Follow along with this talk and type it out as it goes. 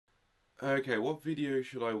Okay, what video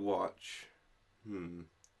should I watch?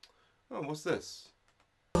 Oh, what's this?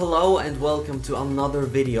 Hello and welcome to another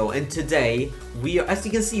video, and today as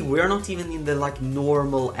you can see, we are not even in the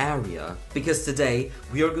normal area, because today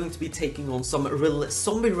we are going to be taking on some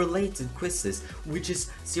zombie related quizzes, which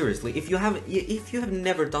is seriously, if you have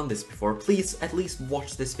never done this before, please at least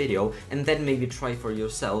watch this video and then maybe try for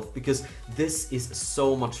yourself, because this is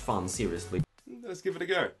so much fun, seriously. Let's give it a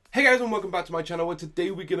go. Hey guys, and welcome back to my channel, where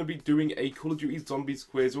today we're going to be doing a Call of Duty Zombies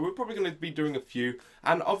quiz, or we're probably going to be doing a few.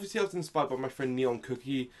 And obviously I was inspired by my friend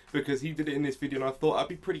NeonCookie, because he did it in this video, and I thought it'd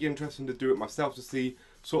be pretty interesting to do it myself, to see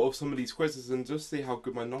sort of some of these quizzes and just see how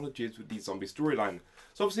good my knowledge is with the zombie storyline.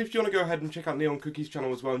 So obviously if you want to go ahead and check out NeonCookie's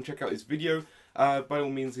channel as well and check out his video, by all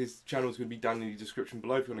means his channel is going to be down in the description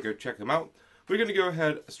below if you want to go check them out. We're going to go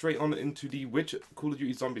ahead straight on into the which Call of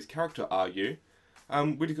Duty Zombies character are you?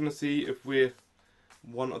 We're just going to see if we're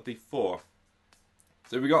one of the four.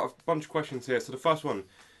 So we got a bunch of questions here. So the first one,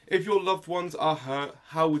 if your loved ones are hurt,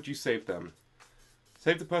 how would you save them?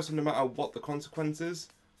 Save the person no matter what the consequences.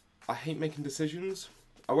 I hate making decisions.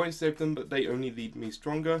 I won't save them, but they only lead me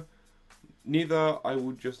stronger. Neither. I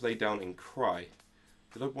would just lay down and cry.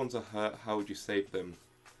 If your loved ones are hurt, how would you save them?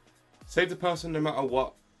 Save the person no matter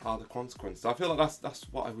what are the consequences. I feel like that's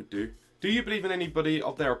what I would do. Do you believe in anybody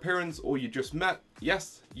of their appearance, or you just met?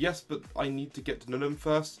 Yes, but I need to get to know them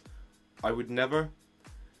first. I would never.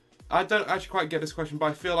 I don't actually quite get this question, but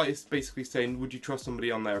I feel like it's basically saying, would you trust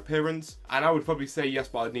somebody on their appearance? And I would probably say yes,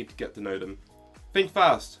 but I'd need to get to know them. Think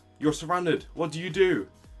fast. You're surrounded. What do?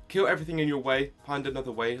 Kill everything in your way, find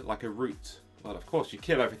another way, like a route. Well, of course, you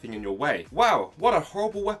kill everything in your way. Wow, what a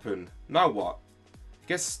horrible weapon. Now what?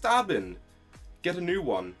 Get stabbing. Get a new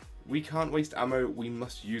one. We can't waste ammo, we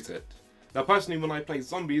must use it. Now personally, when I play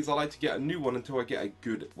zombies, I like to get a new one until I get a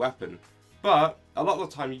good weapon. But a lot of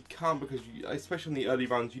the time you can't, because especially in the early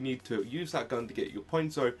rounds, you need to use that gun to get your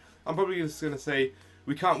points. So I'm probably just going to say,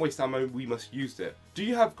 we can't waste ammo, we must use it. Do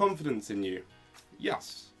you have confidence in you?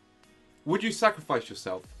 Yes. Would you sacrifice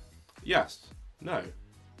yourself? Yes. No.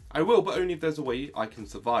 I will, but only if there's a way I can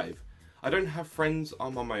survive. I don't have friends,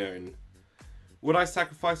 I'm on my own. Would I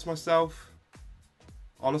sacrifice myself?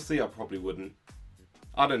 Honestly, I probably wouldn't.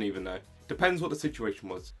 I don't even know. Depends what the situation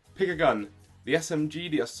was. Pick a gun. The SMG,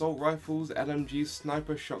 the assault rifles, LMG,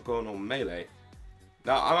 sniper, shotgun, or melee.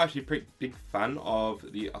 Now, I'm actually a pretty big fan of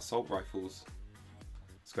the assault rifles.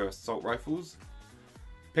 Let's go assault rifles.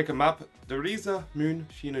 Pick a map. Dariza, Moon,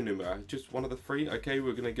 Shinonuma. Just one of the three. Okay,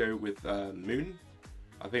 we're going to go with Moon.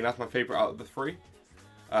 I think that's my favourite out of the three.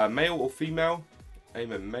 Male or female?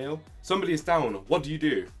 Aim at male. Somebody is down. What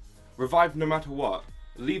do? Revive no matter what.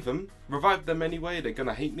 Leave them. Revive them anyway, they're going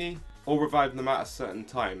to hate me. Or revive them at a certain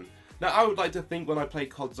time. Now I would like to think when I play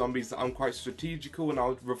COD Zombies that I'm quite strategical, and I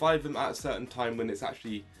would revive them at a certain time when it's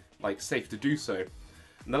actually safe to do so.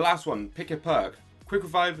 And the last one, pick a perk. Quick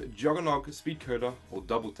Revive, Juggernog, Speed Coda, or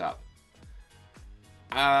Double Tap.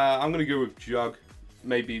 I'm going to go with Jug,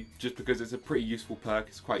 maybe just because it's a pretty useful perk,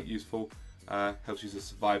 it's quite useful, helps you to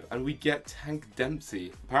survive. And we get Tank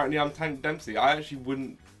Dempsey. Apparently I'm Tank Dempsey. I actually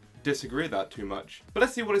wouldn't disagree with that too much. But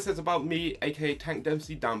let's see what it says about me, aka Tank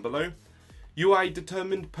Dempsey, down below. You are a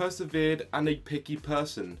determined, persevered, and a picky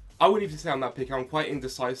person. I wouldn't even say I'm that picky. I'm quite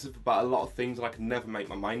indecisive about a lot of things and I can never make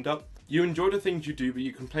my mind up. You enjoy the things you do, but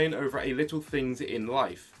you complain over a little things in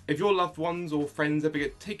life. If your loved ones or friends ever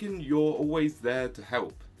get taken, you're always there to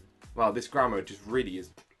help. Wow, this grammar just really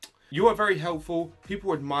is. You are very helpful,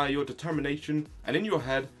 people admire your determination, and in your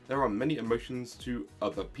head, there are many emotions to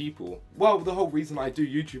other people. Well, the whole reason I do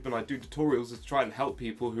YouTube and I do tutorials is to try and help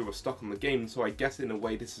people who are stuck on the game, so I guess in a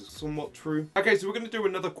way this is somewhat true. Okay, so we're going to do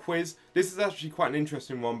another quiz. This is actually quite an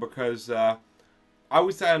interesting one because I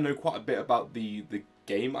would say I know quite a bit about the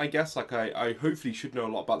game, I guess. I hopefully should know a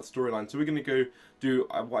lot about the storyline, so we're going to go do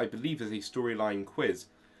what I believe is a storyline quiz.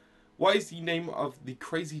 What is the name of the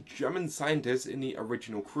crazy German scientist in the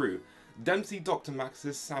original crew? Dempsey, Dr.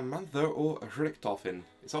 Maxis, Samantha, or Richtofen?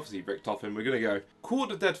 It's obviously Richtofen. We're going to go. Call of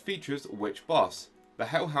the Dead features which boss? The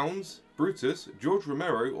Hellhounds, Brutus, George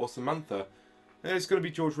Romero, or Samantha? It's going to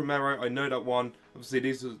be George Romero. I know that one. Obviously,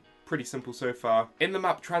 these are pretty simple so far. In the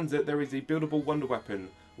map Transit, there is a buildable wonder weapon.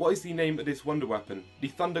 What is the name of this wonder weapon? The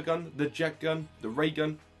Thunder Gun, the Jet Gun, the Ray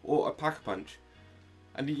Gun, or a Pack-a-Punch?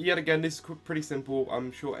 And yet again, this is pretty simple.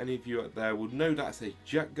 I'm sure any of you out there would know that it's a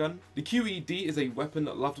jet gun. The QED is a weapon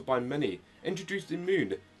loved by many. Introduced in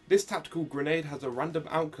Moon, this tactical grenade has a random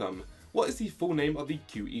outcome. What is the full name of the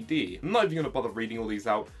QED? I'm not even going to bother reading all these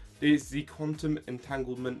out. It is the Quantum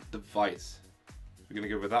Entanglement Device. We're going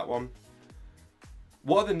to go with that one.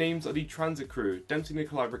 What are the names of the transit crew? Dempsey,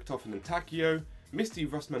 Nikolai, Richtofen, and Takio, Misty,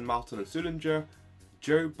 Russman, Martin, and Sullinger,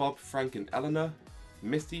 Joe, Bob, Frank and Eleanor,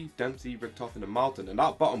 Misty, Dempsey, Richtofen and Martin. And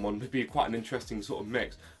that bottom one would be quite an interesting sort of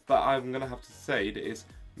mix. But I'm going to have to say that it's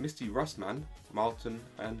Misty, Rustman, Martin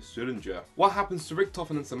and Sullinger. What happens to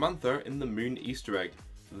Richtofen and Samantha in the Moon Easter egg?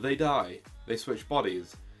 They die. They switch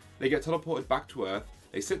bodies. They get teleported back to Earth.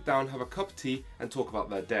 They sit down, have a cup of tea and talk about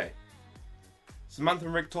their day. Samantha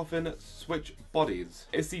and Richtofen switch bodies.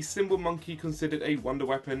 Is the Symbol Monkey considered a wonder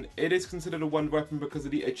weapon? It is considered a wonder weapon because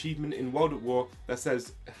of the achievement in World at War that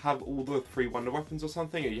says have all the 3 wonder weapons or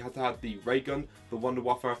something, and you have to have the ray gun, the wonder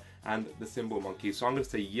waffer, and the Symbol Monkey. So I'm going to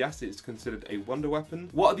say yes, it's considered a wonder weapon.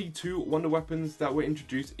 What are the 2 wonder weapons that were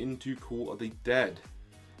introduced into Call of the Dead?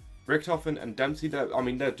 Richtofen and Dempsey,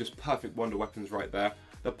 they're just perfect wonder weapons right there.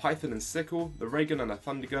 The Python and Sickle, the Ray Gun and the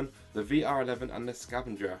Thunder Gun, the VR-11 and the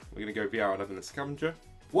Scavenger. We're going to go VR-11 and Scavenger.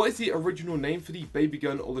 What is the original name for the Baby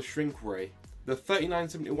Gun or the Shrink Ray? The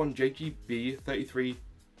 3971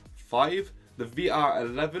 JGB-335, the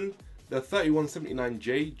VR-11, the 3179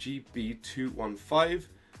 JGB-215,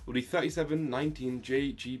 or the 3719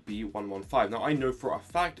 JGB-115. Now I know for a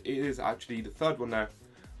fact it is actually the third one there,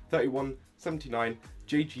 3179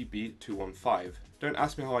 JGB-215. Don't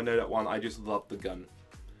ask me how I know that one, I just love the gun.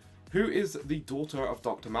 Who is the daughter of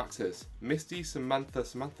Dr. Maxis? Misty,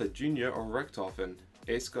 Samantha Jr. or Richtofen?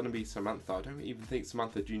 It's gonna be Samantha. I don't even think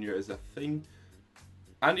Samantha Jr. is a thing.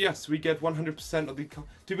 And yes, we get 100% of the...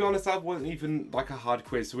 To be honest, that wasn't even like a hard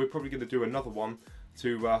quiz, so we're probably gonna do another one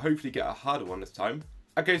to hopefully get a harder one this time.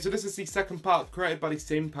 Okay, so this is the second part created by the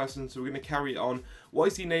same person, so we're gonna carry on. What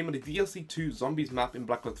is the name of the DLC 2 Zombies map in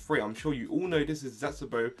Black Ops 3? I'm sure you all know this is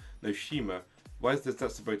Zetsubou No Shima. Why is there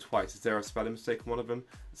Zetsubou twice? Is there a spelling mistake on one of them?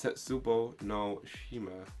 Zetsubou No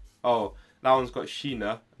Shima. Oh, that one's got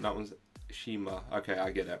Sheena, and that one's Shima. Okay, I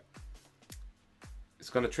get it. It's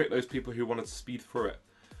going to trick those people who wanted to speed through it.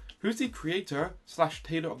 Who's the creator /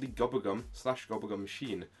 tailor of the Gobblegum / Gobblegum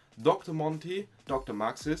machine? Dr. Monty, Dr.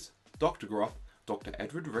 Maxis, Dr. Groff, Dr.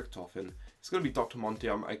 Edward Richtofen. It's going to be Dr. Monty.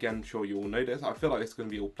 I'm again sure you all know this. I feel like it's going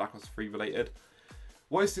to be all Black Ops 3 related.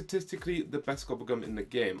 What is statistically the best Gobblegum in the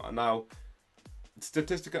game? Now,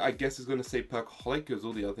 statistically, I guess is going to say Perkaholic because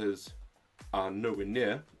all the others are nowhere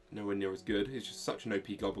near as good. It's just such an OP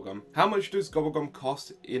Gobblegum. How much does Gobblegum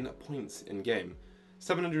cost in points in game?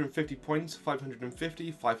 750 points,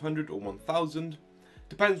 550, 500 or 1000.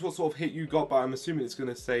 Depends what sort of hit you got, but I'm assuming it's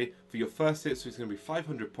going to say for your first hit, so it's going to be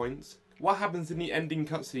 500 points. What happens in the ending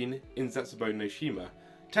cutscene in Zetsubou No Shima?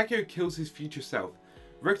 Takeo kills his future self.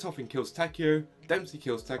 Richtofen kills Takeo, Dempsey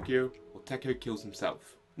kills Takeo, or Takeo kills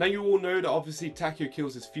himself. Now you all know that obviously Takeo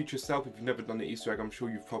kills his future self. If you've never done the Easter egg, I'm sure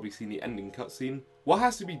you've probably seen the ending cutscene. What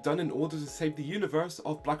has to be done in order to save the universe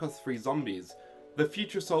of Black Ops 3 Zombies? The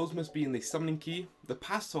future souls must be in the summoning key, the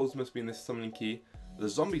past souls must be in the summoning key, the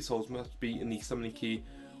zombie souls must be in the summoning key,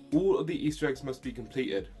 all of the Easter eggs must be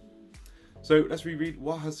completed. So let's reread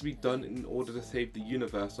what has to be done in order to save the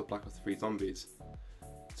universe of Black Ops 3 Zombies.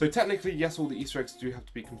 So technically, yes, all the Easter eggs do have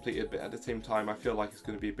to be completed, but at the same time, I feel like it's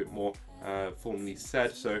going to be a bit more formally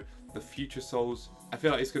said. So the future souls, I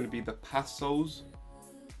feel like it's going to be the past souls.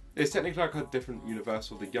 It's technically like a different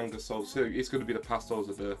universe of the younger souls, so it's going to be the past souls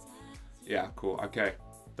of the... Yeah, cool, okay.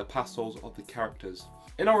 The past souls of the characters.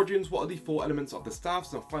 In Origins, what are the 4 elements of the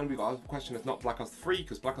staffs? Now finally, we got a question that's not Black Ops 3,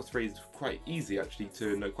 because Black Ops 3 is quite easy actually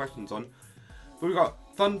to know questions on. But we've got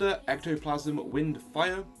Thunder, Ectoplasm, Wind,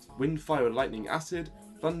 Fire, Lightning, Acid,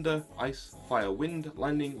 Thunder, Ice, Fire, Wind,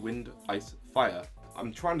 Lightning, Wind, Ice, Fire.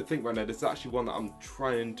 I'm trying to think right now, this is actually one that I'm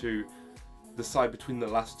trying to decide between the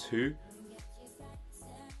last 2.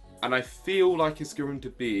 And I feel like it's going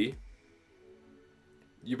to be...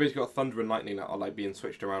 You basically got Thunder and Lightning that are like being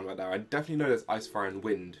switched around right there. I definitely know there's Ice, Fire and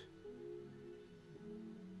Wind.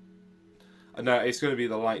 No, it's going to be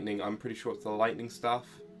the Lightning. I'm pretty sure it's the Lightning Staff.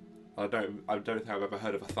 I don't think I've ever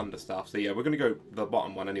heard of a Thunder Staff. So yeah, we're going to go the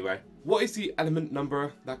bottom one anyway. What is the element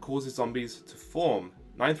number that causes zombies to form?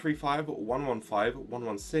 935, 115,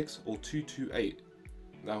 116 or 228?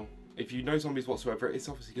 Now, if you know zombies whatsoever, it's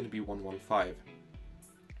obviously going to be 115.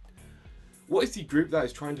 What is the group that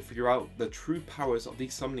is trying to figure out the true powers of the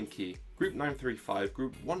summoning key? Group 935,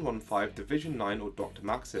 Group 115, Division 9 or Dr.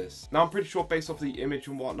 Maxis? Now I'm pretty sure based off the image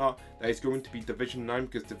and whatnot that it's going to be Division 9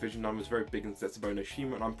 because Division 9 was very big in Zetsubou No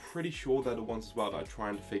Shima, and I'm pretty sure they're the ones as well that are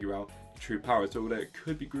trying to figure out the true powers. So it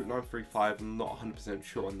could be Group 935, I'm not 100%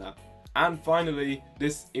 sure on that. And finally,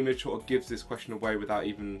 this image sort of gives this question away without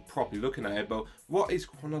even properly looking at it, but what is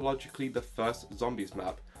chronologically the first zombies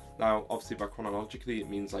map? Now, obviously by chronologically, it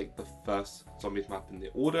means like the first zombies map in the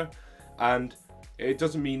order, and it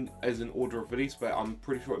doesn't mean as an order of release, but I'm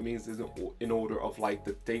pretty sure it means as in order of like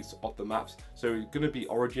the dates of the maps. So it's going to be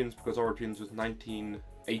Origins, because Origins was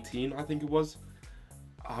 1918, I think it was.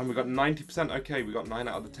 We got 90%. Okay, we got 9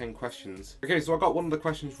 out of the 10 questions. Okay, so I got one of the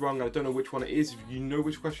questions wrong. I don't know which one it is. If you know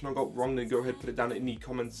which question I got wrong, then go ahead and put it down in the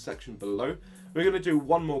comments section below. We're going to do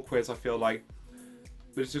one more quiz, I feel like.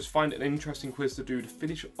 Let's just find an interesting quiz to do to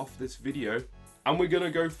finish off this video. And we're going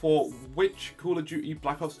to go for which Call of Duty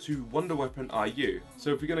Black Ops 2 Wonder Weapon are you?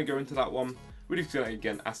 So if we're going to go into that one, we're just going to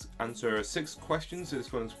again answer 6 questions. So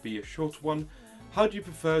this one's going to be a short one. How do you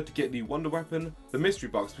prefer to get the Wonder Weapon? The mystery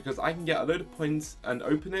box, because I can get a load of points and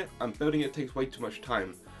open it, and building it takes way too much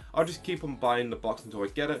time. I'll just keep on buying the box until I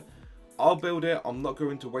get it. I'll build it, I'm not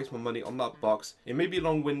going to waste my money on that box. It may be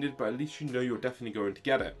long-winded, but at least you know you're definitely going to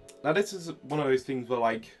get it. Now this is one of those things where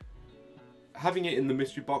like, having it in the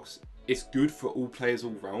mystery box is good for all players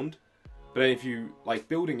all round. But then if you like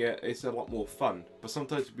building it, it's a lot more fun, but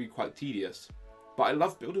sometimes it can be quite tedious. But I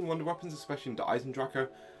love building Wonder Weapons, especially in the Eisendrache.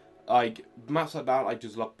 Like, maps like that, I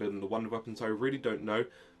just love building the Wonder Weapons, so I really don't know.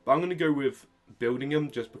 But I'm going to go with building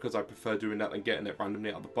them, just because I prefer doing that than getting it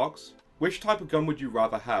randomly out of the box. Which type of gun would you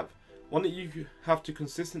rather have? One that you have to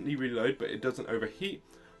consistently reload, but it doesn't overheat.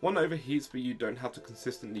 One that overheats, but you don't have to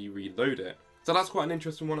consistently reload it. So that's quite an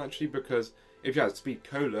interesting one, actually, because if you had Speed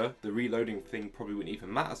Cola, the reloading thing probably wouldn't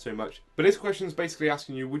even matter so much. But this question is basically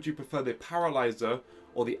asking you, would you prefer the Paralyzer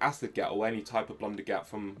or the Acid Gat, or any type of Blunder Gat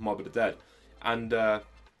from Mob of the Dead? And,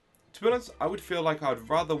 to be honest, I would feel like I'd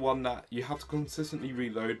rather one that you have to consistently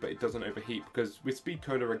reload but it doesn't overheat, because with Speed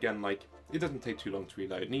Cola again, like, it doesn't take too long to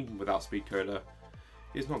reload, and even without Speed Cola,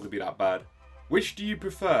 it's not going to be that bad. Which do you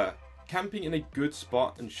prefer? Camping in a good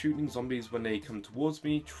spot and shooting zombies when they come towards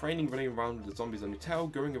me, training running around with the zombies on your tail,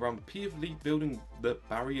 going around repeatedly building the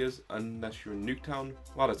barriers unless you're in Nuketown?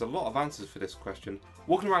 Wow, there's a lot of answers for this question.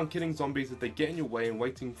 Walking around killing zombies if they get in your way and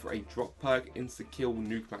waiting for a drop perk, insta-kill,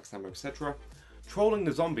 nuke, max ammo, etc. Trolling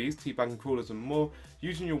the zombies, teabagging crawlers and more,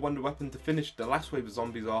 using your Wonder Weapon to finish the last wave of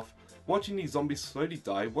zombies off, watching these zombies slowly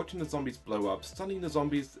die, watching the zombies blow up, stunning the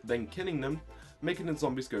zombies, then killing them, making the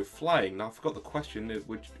zombies go flying. Now I forgot the question,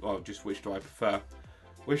 which do I prefer?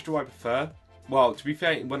 Which do I prefer? Well, to be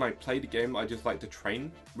fair, when I play the game, I just like to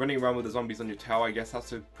train. Running around with the zombies on your tail, I guess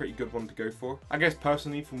that's a pretty good one to go for. I guess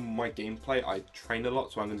personally, from my gameplay, I train a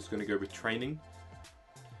lot, so I'm just going to go with training.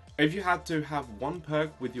 If you had to have one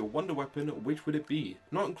perk with your Wonder Weapon, which would it be?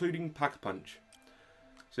 Not including Pack-a-Punch.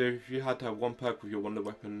 So if you had to have one perk with your Wonder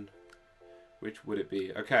Weapon, which would it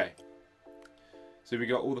be? Okay. So we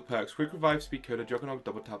got all the perks: Quick Revive, Speed Cola, Juggernaut,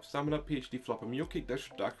 Double Tap, Stamina, PhD Flopper, Mule Kick,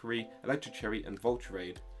 Dash, Daiquiri, Electric Cherry, and Vulture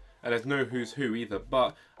Raid. And there's no who's who either,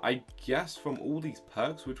 but I guess from all these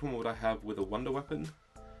perks, which one would I have with a Wonder Weapon?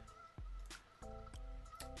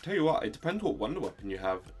 Tell you what, it depends what Wonder Weapon you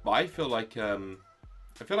have, but I feel like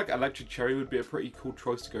Electric Cherry would be a pretty cool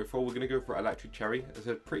choice to go for. We're going to go for Electric Cherry. It's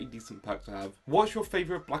a pretty decent perk to have. What's your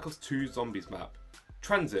favourite Black Ops 2 Zombies map?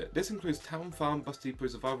 Transit. This includes Town, Farm, Bus Depot,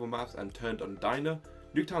 Survival Maps, and Turned on Diner,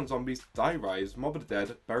 Nuketown Zombies, Die Rise, Mob of the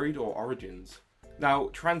Dead, Buried, or Origins. Now,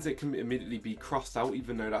 Transit can immediately be crossed out,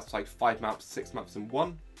 even though that's like 5 maps, 6 maps in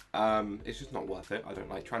one. It's just not worth it. I don't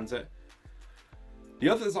like Transit. The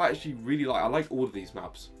others I actually really like. I like all of these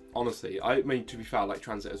maps. Honestly, I mean, to be fair, I like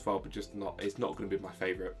Transit as well, but just it's not going to be my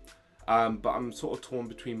favourite. But I'm sort of torn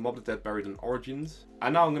between Mob of the Dead, Buried, and Origins.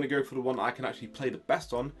 And now I'm going to go for the one I can actually play the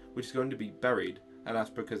best on, which is going to be Buried. And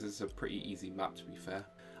that's because it's a pretty easy map, to be fair.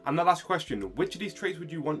 And the last question, which of these traits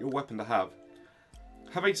would you want your weapon to have?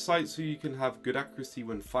 Have a sight so you can have good accuracy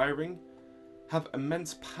when firing. Have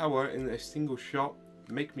immense power in a single shot.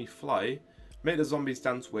 Make me fly. Make the zombies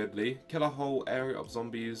dance weirdly. Kill a whole area of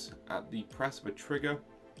zombies at the press of a trigger.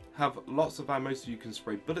 Have lots of ammo so you can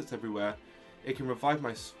spray bullets everywhere. It can revive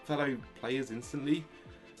my fellow players instantly.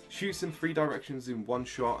 Shoots in 3 directions in one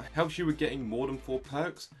shot. Helps you with getting more than 4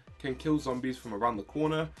 perks. Can kill zombies from around the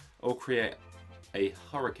corner. Or create a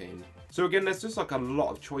hurricane. So again, there's just like a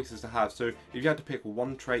lot of choices to have. So if you had to pick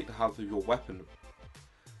one trait to have with your weapon.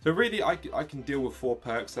 So really, I can deal with 4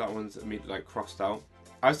 perks. That one's immediately like crossed out.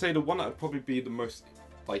 I'd say the one that would probably be the most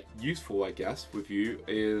like useful, I guess, with you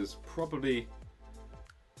is probably,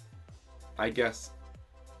 I guess,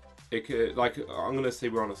 it could, like, I'm going to say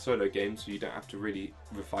we're on a solo game, so you don't have to really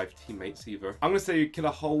revive teammates either. I'm going to say you kill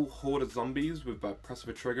a whole horde of zombies with a press of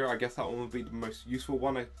a trigger. I guess that one would be the most useful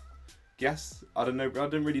one, I guess. I don't know, I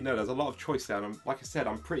don't really know. There's a lot of choice there, and like I said,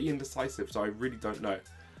 I'm pretty indecisive, so I really don't know.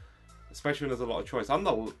 Especially when there's a lot of choice. I'm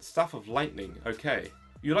the Staff of Lightning, okay.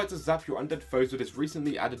 You like to zap your undead foes with this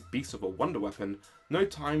recently added beast of a wonder weapon. No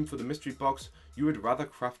time for the mystery box, you would rather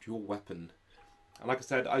craft your weapon. And like I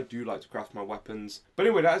said, I do like to craft my weapons. But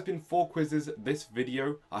anyway, that has been 4 quizzes this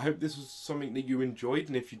video. I hope this was something that you enjoyed,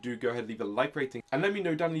 and if you do, go ahead and leave a like rating. And let me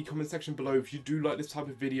know down in the comment section below if you do like this type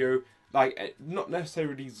of video, like, not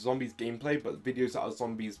necessarily zombies gameplay, but videos that are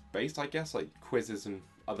zombies based, I guess, like quizzes and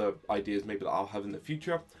other ideas maybe that I'll have in the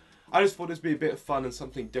future. I just thought this would be a bit of fun and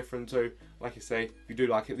something different, so like I say, if you do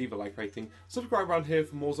like it, leave a like rating, subscribe around here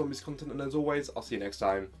for more zombies content, and as always, I'll see you next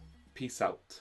time. Peace out.